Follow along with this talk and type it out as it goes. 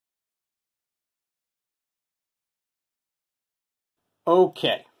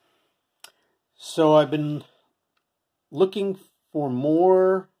Okay, so I've been looking for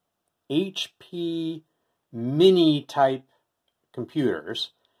more HP mini type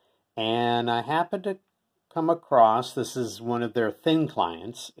computers, and I happened to come across, this is one of their thin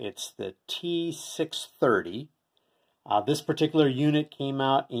clients. It's the t630. This particular unit came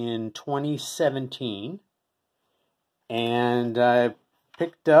out in 2017, and I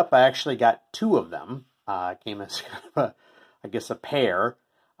picked up, I actually got two of them. Came as kind of a, I guess, a pair,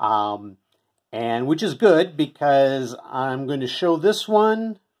 and which is good because I'm going to show this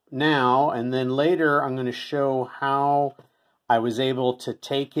one now, and then later I'm going to show how I was able to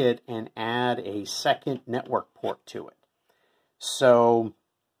take it and add a second network port to it. So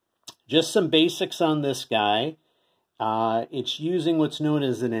just some basics on this guy. It's using what's known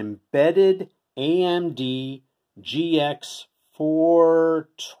as an embedded AMD GX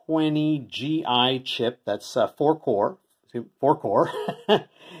 420 Gi chip. That's 4-core.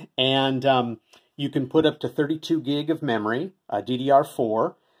 And you can put up to 32 gig of memory,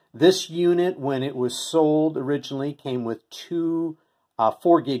 DDR4. This unit, when it was sold originally, came with two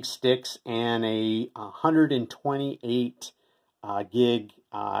 4 gig sticks and a 128 gig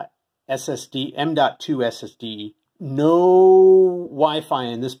SSD, M.2 SSD. No Wi-Fi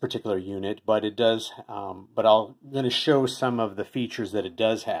in this particular unit, but it does. But I'm going to show some of the features that it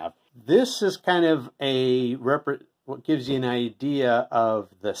does have. This is kind of what gives you an idea of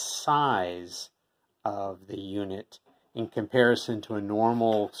the size of the unit in comparison to a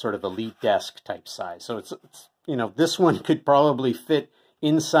normal sort of elite desk type size. So it's you know, this one could probably fit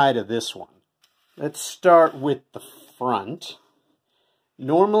inside of this one. Let's start with the front.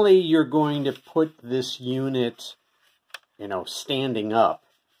 Normally you're going to put this unit, you know, standing up,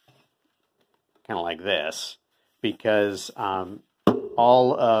 kind of like this, because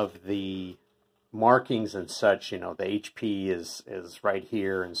all of the markings and such, you know, the HP is right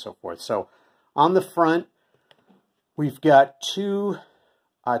here and so forth. So on the front, we've got two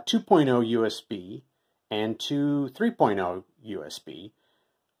 2.0 USB and two 3.0 USB.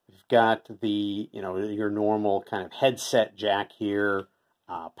 We've got the, you know, your normal kind of headset jack here,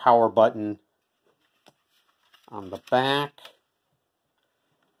 power button. On the back,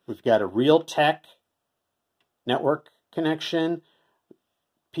 we've got a Realtek network connection,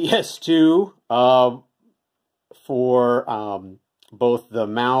 PS2 for both the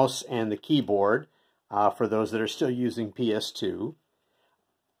mouse and the keyboard, for those that are still using PS2.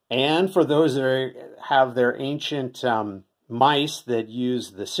 And for those that have their ancient mice that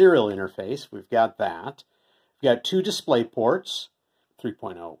use the serial interface, we've got that. We've got two display ports,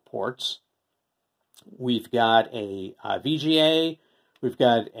 3.0 ports. We've got a VGA, we've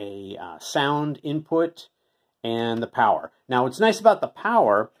got a sound input, and the power. Now, what's nice about the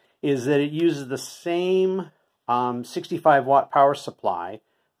power is that it uses the same 65-watt power supply,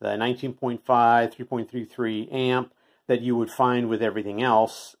 the 19.5, 3.33 amp that you would find with everything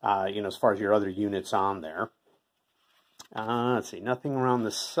else, you know, as far as your other units on there. Let's see, nothing around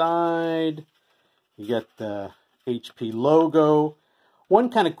the side. You got the HP logo. One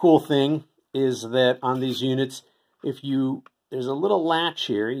kind of cool thing is that on these units, there's a little latch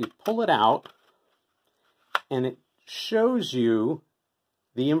here, you pull it out, and it shows you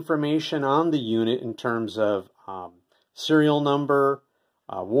the information on the unit in terms of serial number,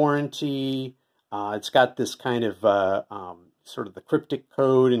 warranty. It's got this kind of sort of the cryptic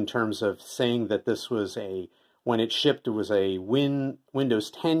code in terms of saying that this was when it shipped, it was a Windows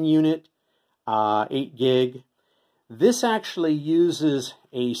 10 unit, 8 gig. This actually uses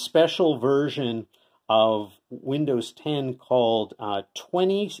a special version of Windows 10 called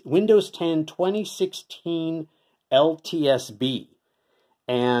Windows 10 2016 LTSB.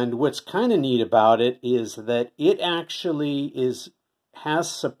 And what's kind of neat about it is that it actually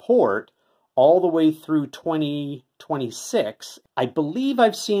has support all the way through 2026. I believe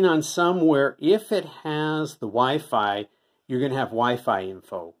I've seen on some where if it has the Wi-Fi, you're going to have Wi-Fi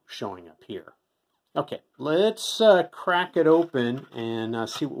info showing up here. Okay, let's crack it open and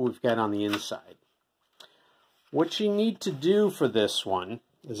see what we've got on the inside. What you need to do for this one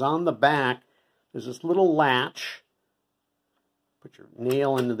is on the back, there's this little latch. Put your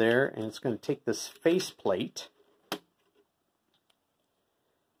nail into there, and it's going to take this faceplate.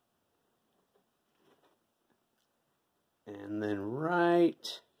 And then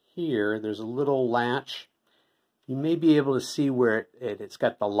right here, there's a little latch. You may be able to see where it's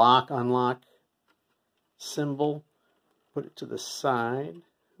got the lock, unlock symbol. Put it to the side.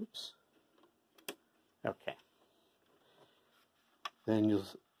 Oops. Okay. Then you'll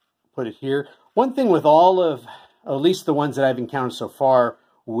put it here. One thing with all of, at least the ones that I've encountered so far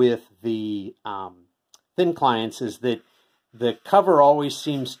with the thin clients, is that the cover always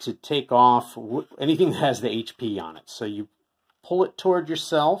seems to take off anything that has the HP on it. So you pull it toward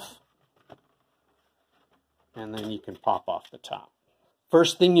yourself, and then you can pop off the top.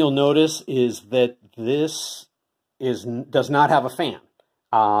 First thing you'll notice is that this does not have a fan.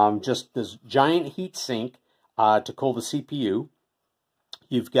 Just this giant heat sink to cool the CPU.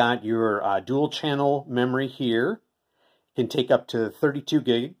 You've got your dual channel memory here. Can take up to 32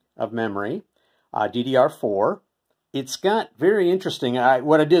 gig of memory, DDR4. It's got, very interesting,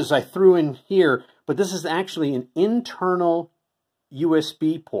 what I did is I threw in here, but this is actually an internal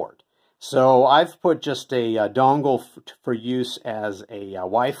USB port. So I've put just a dongle for use as a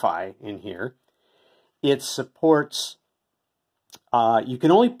Wi-Fi in here. It supports, you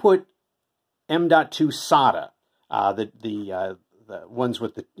can only put M.2 SATA, the ones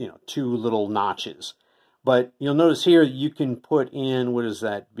with the two little notches. But you'll notice here you can put in, what does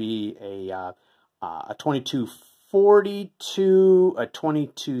that be, a 2242, a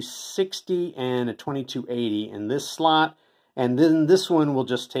 2260, and a 2280 in this slot. And then this one will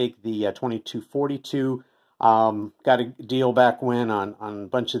just take the 2242. Got a deal back when on a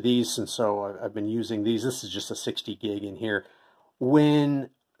bunch of these, and so I've been using these. This is just a 60 gig in here.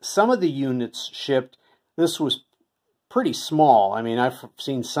 When some of the units shipped, this was pretty small. I mean, I've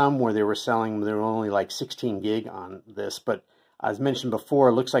seen some where they were only like 16 gig on this, but as mentioned before,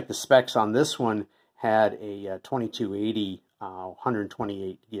 it looks like the specs on this one had a 2280,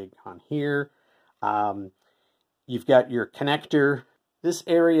 128 gig on here. You've got your connector, this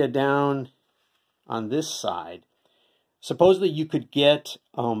area down on this side. Supposedly you could get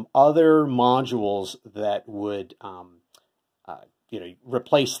other modules that would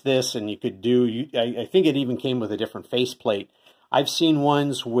replace this, and you could do, I think it even came with a different faceplate. I've seen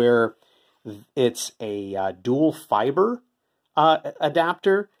ones where it's a dual fiber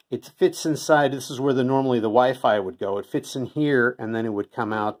adapter. It fits inside, this is where normally the Wi-Fi would go. It fits in here, and then it would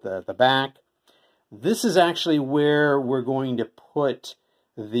come out the back. This is actually where we're going to put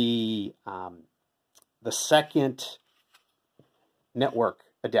the second network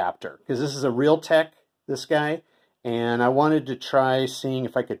adapter, because this is a Realtek, this guy. And I wanted to try seeing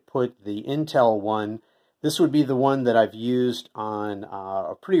if I could put the Intel one. This would be the one that I've used on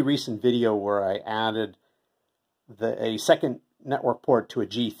a pretty recent video where I added a second network port to a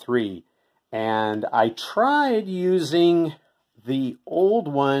G3. And I tried using the old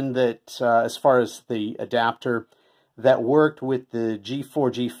one that, as far as the adapter, that worked with the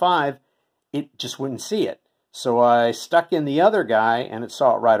G4, G5, it just wouldn't see it. So I stuck in the other guy, and it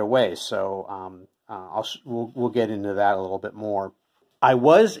saw it right away. So we'll get into that a little bit more. I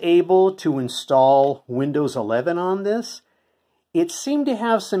was able to install Windows 11 on this. It seemed to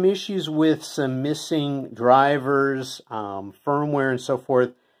have some issues with some missing drivers, firmware, and so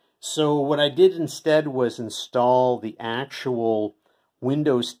forth. So what I did instead was install the actual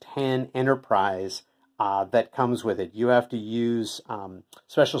Windows 10 Enterprise that comes with it. You have to use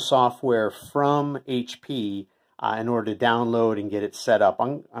special software from HP in order to download and get it set up.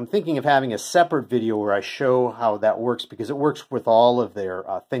 I'm thinking of having a separate video where I show how that works, because it works with all of their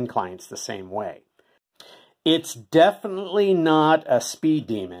thin clients the same way. It's definitely not a speed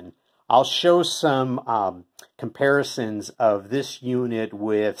demon. I'll show some comparisons of this unit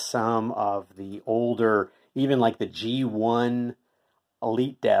with some of the older, even like the G1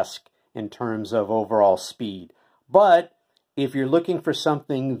 Elite Desk in terms of overall speed. But if you're looking for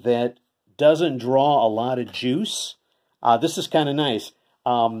something that doesn't draw a lot of juice, this is kind of nice.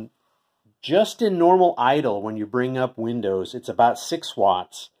 Just in normal idle, when you bring up Windows, it's about 6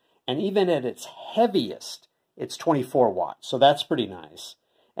 watts. And even at its heaviest, it's 24 watts. So that's pretty nice.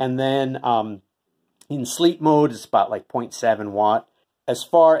 And then in sleep mode, it's about like 0.7 watt. As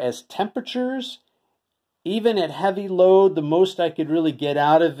far as temperatures, even at heavy load, the most I could really get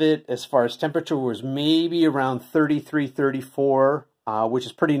out of it as far as temperature was maybe around 33, 34, which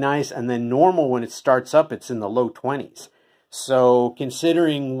is pretty nice. And then normal, when it starts up, it's in the low 20s. So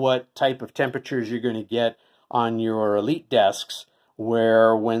considering what type of temperatures you're going to get on your Elite desks,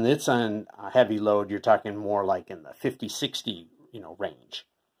 where when it's on heavy load, you're talking more like in the 50, 60, range.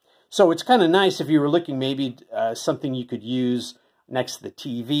 So it's kind of nice if you were looking maybe something you could use next to the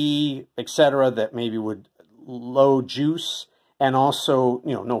TV, etc., that maybe would low juice, and also,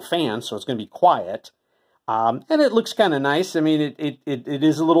 no fan, so it's going to be quiet. And it looks kind of nice. I mean, it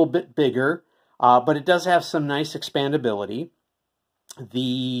is a little bit bigger, but it does have some nice expandability.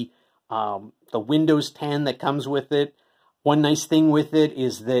 The Windows 10 that comes with it, one nice thing with it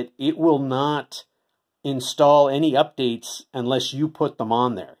is that it will not install any updates unless you put them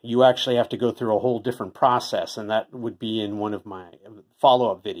on there. You actually have to go through a whole different process, and that would be in one of my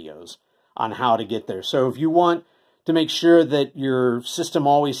follow-up videos on how to get there. So if you want to make sure that your system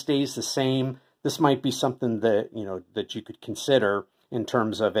always stays the same, this might be something that, that you could consider in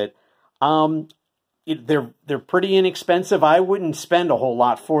terms of it. They're pretty inexpensive. I wouldn't spend a whole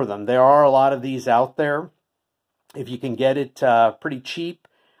lot for them. There are a lot of these out there. If you can get it pretty cheap,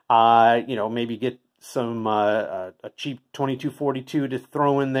 maybe get some a cheap 2242 to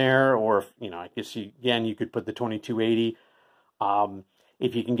throw in there, or I guess you could put the 2280.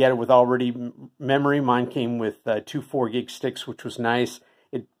 If you can get it with already memory, mine came with 2 4-gig sticks, which was nice.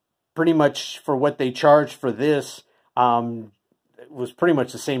 It pretty much, for what they charged for this, it was pretty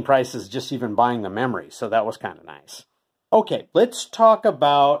much the same price as just even buying the memory, so that was kind of nice. Okay, let's talk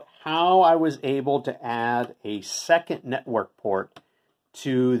about how I was able to add a second network port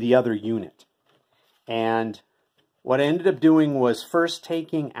to the other unit. And what I ended up doing was first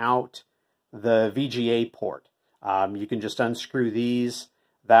taking out the VGA port. You can just unscrew these.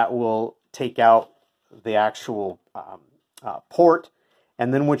 That will take out the actual port.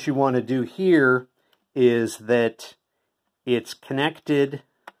 And then what you want to do here is that it's connected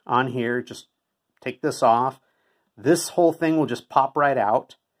on here. Just take this off. This whole thing will just pop right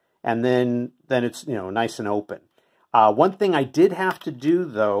out, and then it's nice and open. One thing I did have to do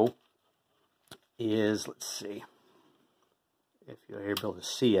though is, let's see if you're able to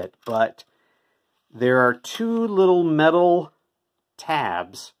see it, but there are 2 little metal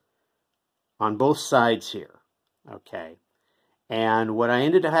tabs on both sides here. Okay, and what I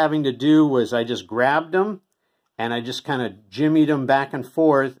ended up having to do was I just grabbed them and I just kind of jimmied them back and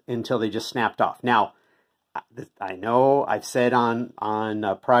forth until they just snapped off. Now, I know I've said on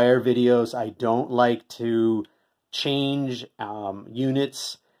prior videos I don't like to change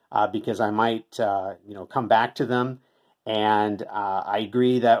units because I might come back to them, and I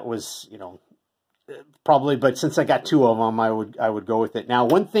agree that was probably, but since I got 2 of them, I would go with it. Now,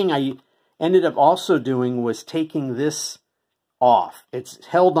 one thing I ended up also doing was taking this off. It's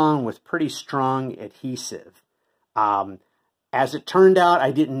held on with pretty strong adhesive. As it turned out,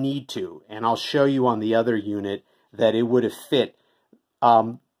 I didn't need to, and I'll show you on the other unit that it would have fit.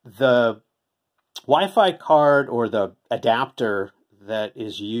 The Wi-Fi card, or the adapter that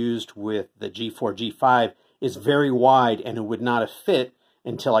is used with the G4, G5, is very wide, and it would not have fit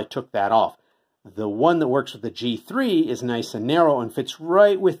until I took that off. The one that works with the G3 is nice and narrow and fits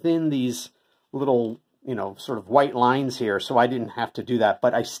right within these little, sort of white lines here, so I didn't have to do that.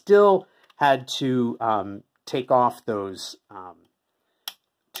 But I still had to take off those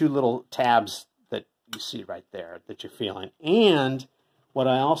 2 little tabs that you see right there that you're feeling. And what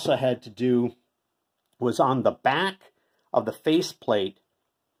I also had to do was on the back of the faceplate,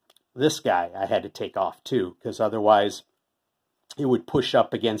 this guy I had to take off too, because otherwise it would push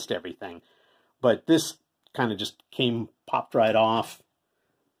up against everything. But this kind of just popped right off.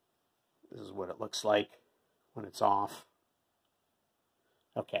 This is what it looks like when it's off.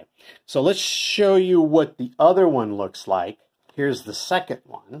 Okay, so let's show you what the other one looks like. Here's the second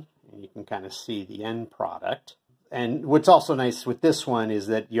one, and you can kind of see the end product. And what's also nice with this one is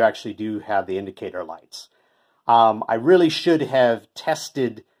that you actually do have the indicator lights. I really should have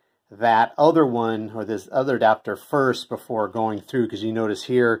tested that other one, or this other adapter, first before going through, because you notice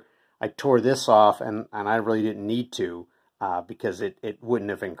here I tore this off, and I really didn't need to because it wouldn't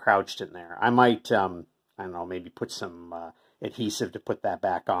have encroached in there. I might, I don't know, maybe put some adhesive to put that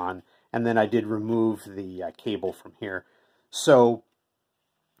back on, and then I did remove the cable from here. So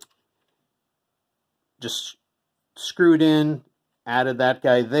just screwed in, added that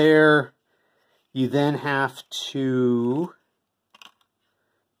guy there. You then have to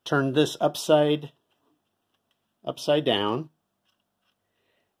turn this upside down,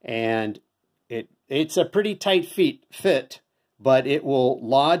 and it's a pretty tight fit, but it will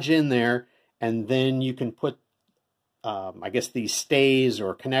lodge in there, and then you can put I guess these stays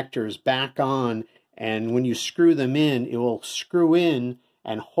or connectors back on, and when you screw them in, it will screw in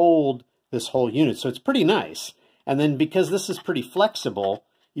and hold this whole unit. So it's pretty nice. And then because this is pretty flexible,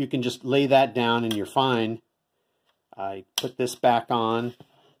 you can just lay that down and you're fine. I put this back on,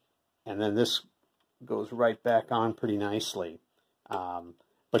 and then this goes right back on pretty nicely.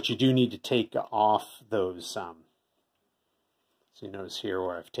 But you do need to take off those, so you notice here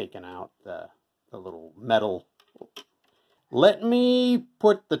where I've taken out the little metal. Let me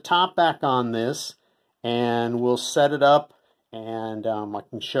put the top back on this, and we'll set it up, and I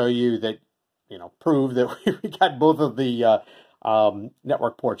can show you that, prove that we got both of the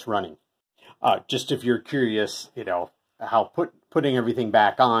network ports running. Just if you're curious, how putting everything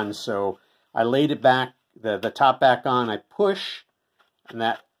back on. So I laid it back, the top back on, I push, and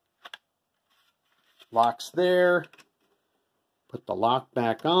that locks there. Put the lock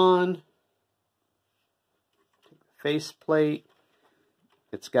back on. faceplate.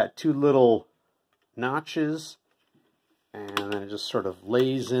 It's got two little notches, and then it just sort of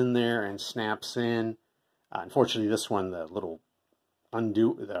lays in there and snaps in. Unfortunately, this one, the little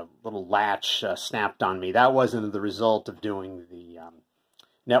latch snapped on me. That wasn't the result of doing the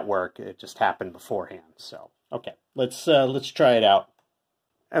network. It just happened beforehand. So, okay, let's try it out.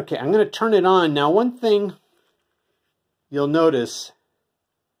 Okay, I'm going to turn it on. Now, one thing you'll notice,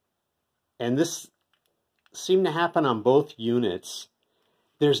 and this seemed to happen on both units,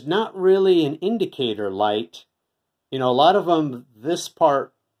 there's not really an indicator light. You know, a lot of them, this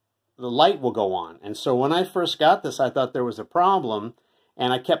part, the light will go on. And so when I first got this, I thought there was a problem,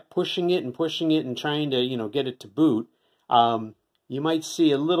 and I kept pushing it and trying to, you know, get it to boot. You might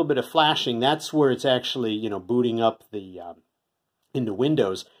see a little bit of flashing. That's where it's actually, you know, booting up the into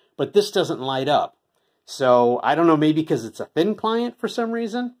Windows, but this doesn't light up. So I don't know, maybe because it's a thin client for some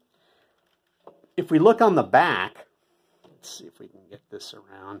reason. If we look on the back, let's see if we can get this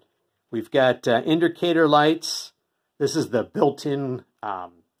around. We've got indicator lights. This is the built-in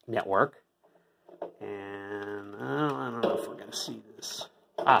network. And I don't know if we're going to see this.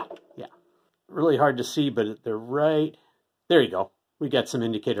 Yeah. Really hard to see, but they're right. There you go. We got some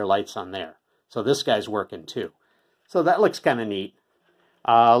indicator lights on there. So this guy's working too. So that looks kind of neat.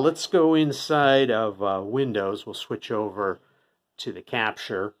 Let's go inside of Windows. We'll switch over to the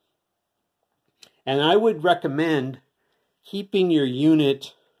capture. And I would recommend keeping your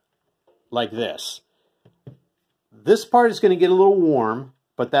unit like this. This part is going to get a little warm,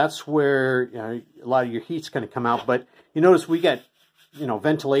 but that's where, you know, a lot of your heat's going to come out. But you notice we got, you know,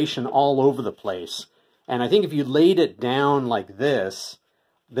 ventilation all over the place. And I think if you laid it down like this,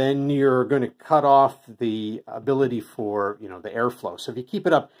 then you're going to cut off the ability for, you know, the airflow. So if you keep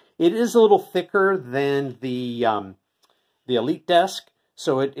it up, it is a little thicker than the Elite Desk,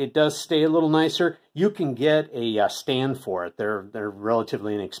 so it does stay a little nicer. You can get a stand for it. They're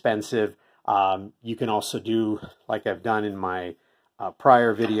relatively inexpensive. You can also do, like I've done in my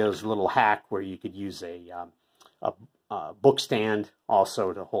prior videos, a little hack where you could use a book stand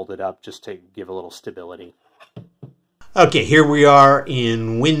also to hold it up, just to give a little stability. Okay, here we are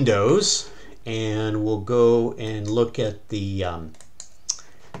in Windows, and we'll go and look at the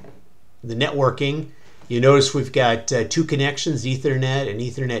networking. You notice we've got two connections, Ethernet and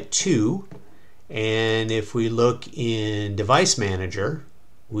Ethernet 2. And if we look in Device Manager,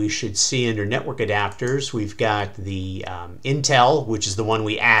 we should see under Network Adapters, we've got the Intel, which is the one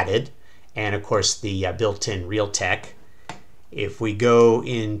we added, and of course the built-in Realtek. If we go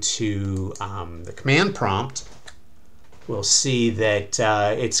into the command prompt, we'll see that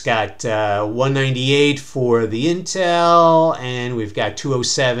it's got 198 for the Intel, and we've got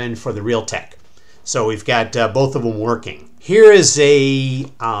 207 for the Realtek. So we've got both of them working. Here is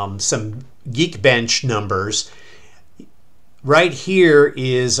some Geekbench numbers. Right here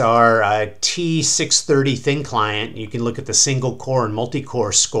is our T630 Thin Client. You can look at the single core and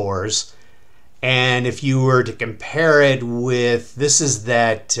multi-core scores. And if you were to compare it with, this is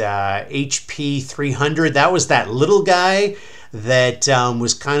that HP 300, that was that little guy that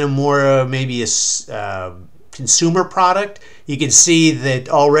was kind of more maybe a consumer product. You can see that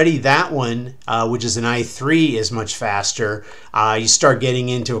already that one, which is an i3, is much faster. You start getting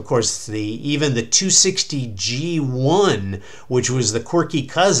into, of course, even the 260G1, which was the quirky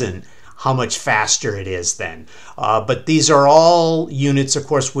cousin, how much faster it is then. But these are all units, of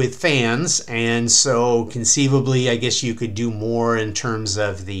course, with fans, and so conceivably, I guess you could do more in terms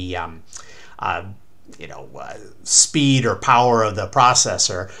of the speed or power of the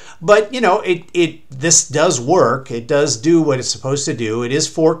processor. But you know, this does work. It does do what it's supposed to do. It is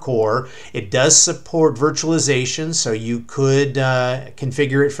 4-core. It does support virtualization, so you could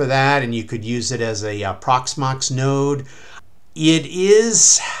configure it for that, and you could use it as a Proxmox node. It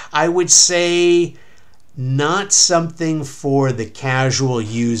is, I would say, not something for the casual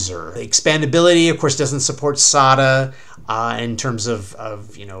user. The expandability, of course, doesn't support SATA in terms of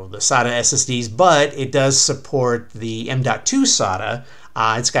the SATA SSDs, but it does support the M.2 SATA.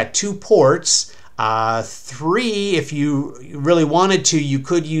 It's got 2 ports. 3, if you really wanted to, you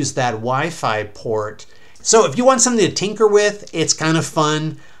could use that Wi-Fi port. So if you want something to tinker with, it's kind of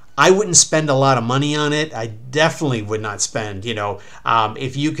fun. I wouldn't spend a lot of money on it. I definitely would not spend,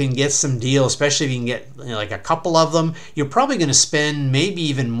 if you can get some deal, especially if you can get like a couple of them, you're probably going to spend maybe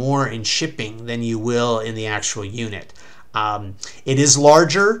even more in shipping than you will in the actual unit. It is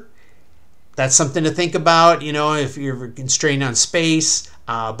larger. That's something to think about, if you're constrained on space,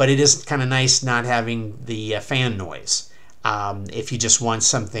 but it is kind of nice not having the fan noise. If you just want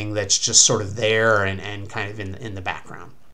something that's just sort of there and kind of in the background.